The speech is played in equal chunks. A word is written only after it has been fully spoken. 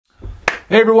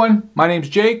Hey everyone, my name's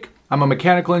Jake. I'm a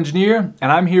mechanical engineer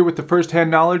and I'm here with the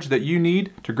first-hand knowledge that you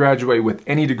need to graduate with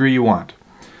any degree you want.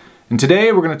 And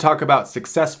today we're going to talk about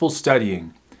successful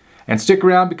studying. And stick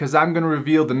around because I'm going to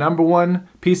reveal the #1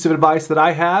 piece of advice that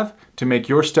I have to make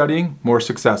your studying more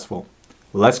successful.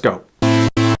 Let's go.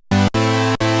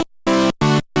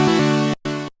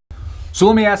 So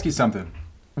let me ask you something.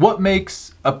 What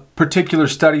makes a particular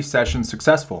study session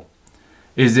successful?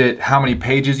 Is it how many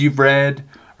pages you've read,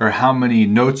 or how many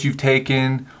notes you've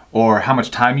taken, or how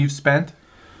much time you've spent?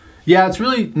 Yeah, it's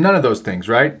really none of those things,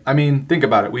 right? I mean, think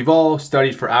about it. We've all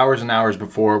studied for hours and hours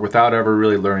before without ever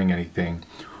really learning anything,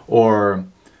 or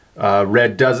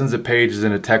read dozens of pages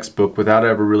in a textbook without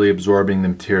ever really absorbing the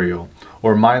material,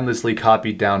 or mindlessly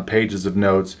copied down pages of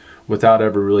notes without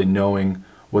ever really knowing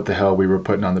what the hell we were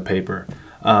putting on the paper.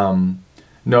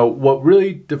 No, what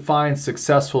really defines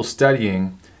successful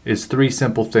studying is 3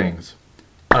 simple things: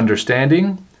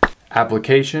 understanding,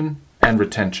 application, and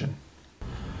retention.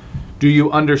 Do you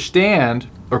understand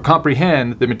or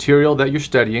comprehend the material that you're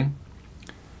studying?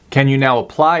 Can you now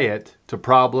apply it to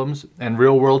problems and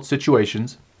real-world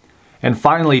situations? And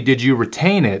finally, did you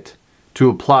retain it to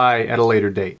apply at a later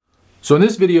date? So in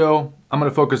this video, I'm going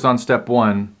to focus on step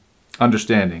 1,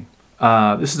 understanding.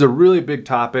 This is a really big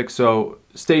topic, so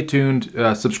stay tuned.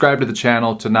 Subscribe to the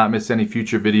channel to not miss any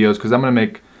future videos, because I'm going to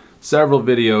make several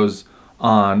videos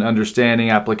on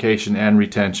understanding, application, and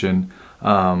retention.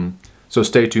 So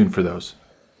stay tuned for those.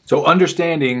 So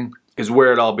understanding is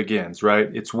where it all begins, right?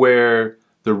 It's where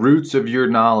the roots of your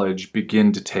knowledge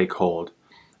begin to take hold.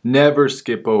 Never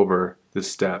skip over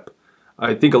this step.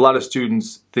 I think a lot of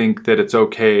students think that it's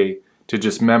okay to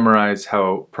just memorize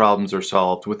how problems are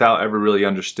solved without ever really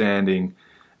understanding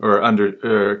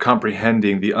or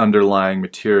comprehending the underlying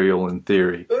material and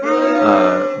theory.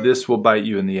 This will bite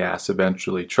you in the ass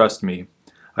eventually. Trust me,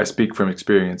 I speak from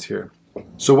experience here.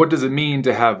 So what does it mean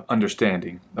to have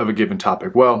understanding of a given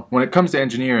topic? Well, when it comes to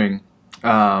engineering,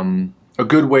 a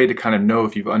good way to kind of know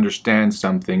if you understand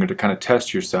something or to kind of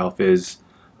test yourself is,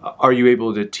 are you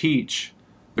able to teach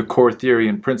the core theory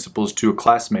and principles to a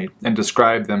classmate and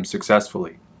describe them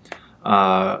successfully?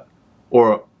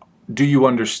 Or do you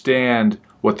understand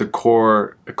what the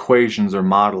core equations are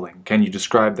modeling? Can you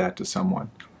describe that to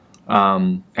someone?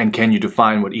 And can you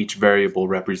define what each variable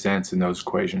represents in those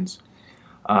equations?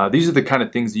 These are the kind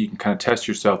of things that you can kind of test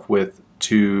yourself with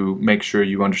to make sure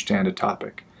you understand a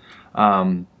topic.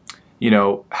 You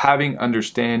know, having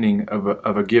understanding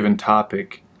of a given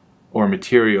topic or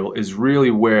material is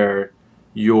really where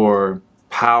your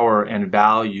power and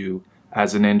value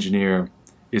as an engineer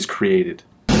is created.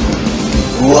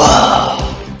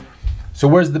 Wow! So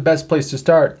where's the best place to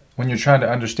start when you're trying to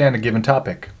understand a given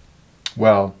topic?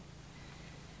 Well,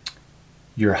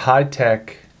 your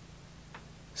high-tech,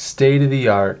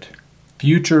 state-of-the-art,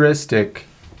 futuristic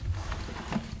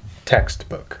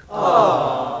textbook.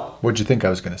 Aww. What'd you think I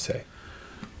was going to say?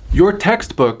 Your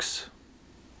textbooks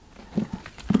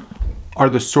are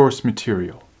the source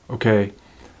material, okay?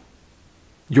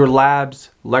 Your labs,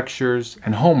 lectures,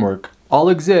 and homework all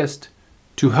exist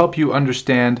to help you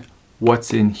understand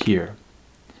what's in here.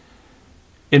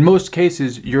 In most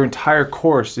cases, your entire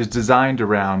course is designed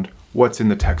around what's in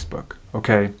the textbook,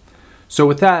 okay? So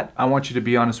with that, I want you to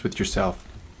be honest with yourself.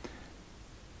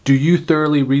 Do you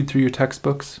thoroughly read through your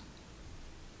textbooks?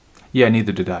 Yeah,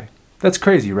 neither did I. That's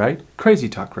crazy, right? Crazy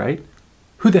talk, right?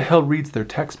 Who the hell reads their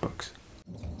textbooks?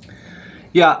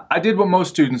 Yeah, I did what most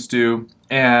students do,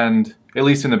 and at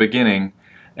least in the beginning,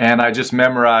 and I just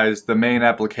memorized the main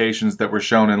applications that were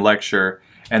shown in lecture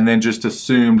and then just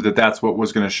assumed that that's what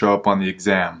was going to show up on the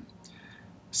exam.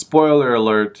 Spoiler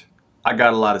alert, I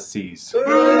got a lot of C's.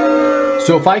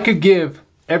 So if I could give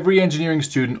every engineering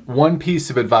student one piece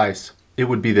of advice, it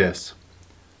would be this: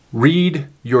 read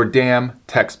your damn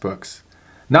textbooks.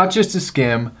 Not just a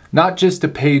skim, not just a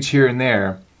page here and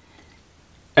there,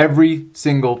 every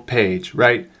single page,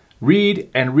 right? Read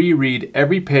and reread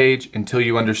every page until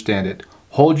you understand it.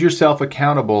 Hold yourself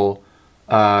accountable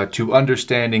to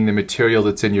understanding the material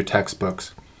that's in your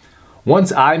textbooks.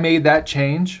 Once I made that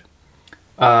change,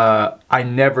 I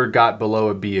never got below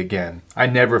a B again. I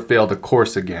never failed a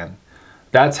course again.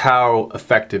 That's how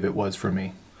effective it was for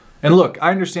me. And look,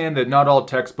 I understand that not all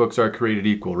textbooks are created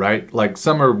equal, right? Like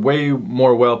some are way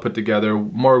more well put together,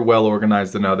 more well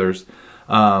organized than others.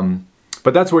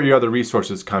 But that's where your other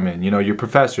resources come in. You know, your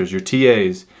professors, your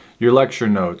TAs, your lecture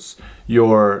notes,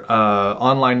 your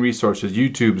online resources.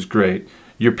 YouTube's great.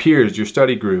 Your peers, your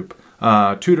study group,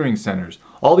 tutoring centers.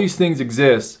 All these things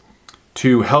exist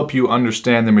to help you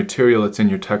understand the material that's in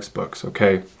your textbooks,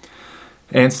 okay?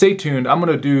 And stay tuned. I'm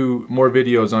going to do more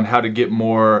videos on how to get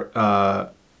more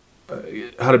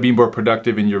how to be more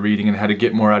productive in your reading and how to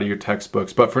get more out of your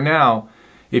textbooks. But for now,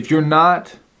 if you're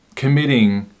not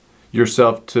committing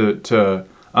yourself to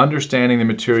understanding the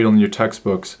material in your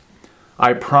textbooks,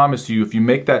 I promise you, if you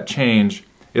make that change,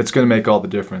 it's going to make all the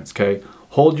difference, okay?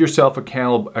 Hold yourself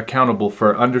accountable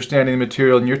for understanding the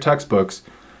material in your textbooks,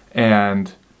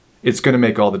 and it's going to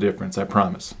make all the difference, I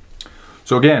promise.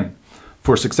 So again,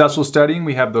 for successful studying,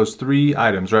 we have those 3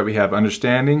 items, right? We have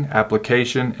understanding,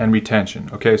 application, and retention,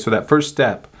 okay? So that first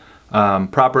step,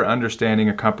 proper understanding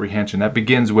and comprehension, that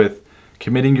begins with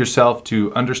committing yourself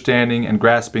to understanding and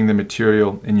grasping the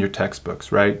material in your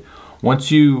textbooks, right?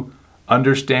 Once you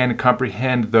understand and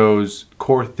comprehend those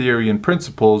core theory and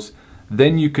principles,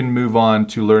 then you can move on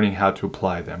to learning how to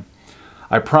apply them.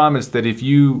 I promise that if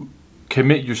you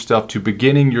commit yourself to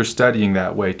beginning your studying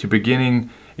that way, to beginning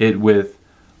it with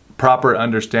proper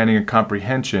understanding and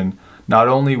comprehension, not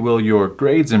only will your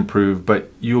grades improve, but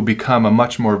you'll become a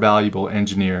much more valuable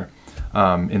engineer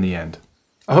in the end.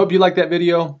 I hope you liked that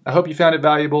video. I hope you found it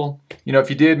valuable. You know, if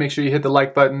you did, make sure you hit the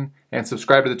like button and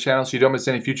subscribe to the channel so you don't miss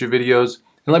any future videos.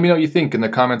 And let me know what you think in the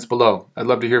comments below. I'd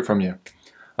love to hear from you.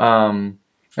 And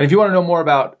if you want to know more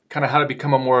about kind of how to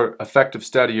become a more effective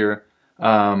studier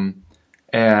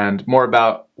and more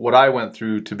about what I went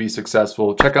through to be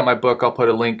successful, check out my book. I'll put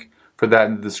a link for that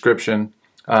in the description.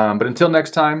 But until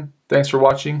next time, thanks for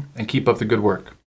watching and keep up the good work.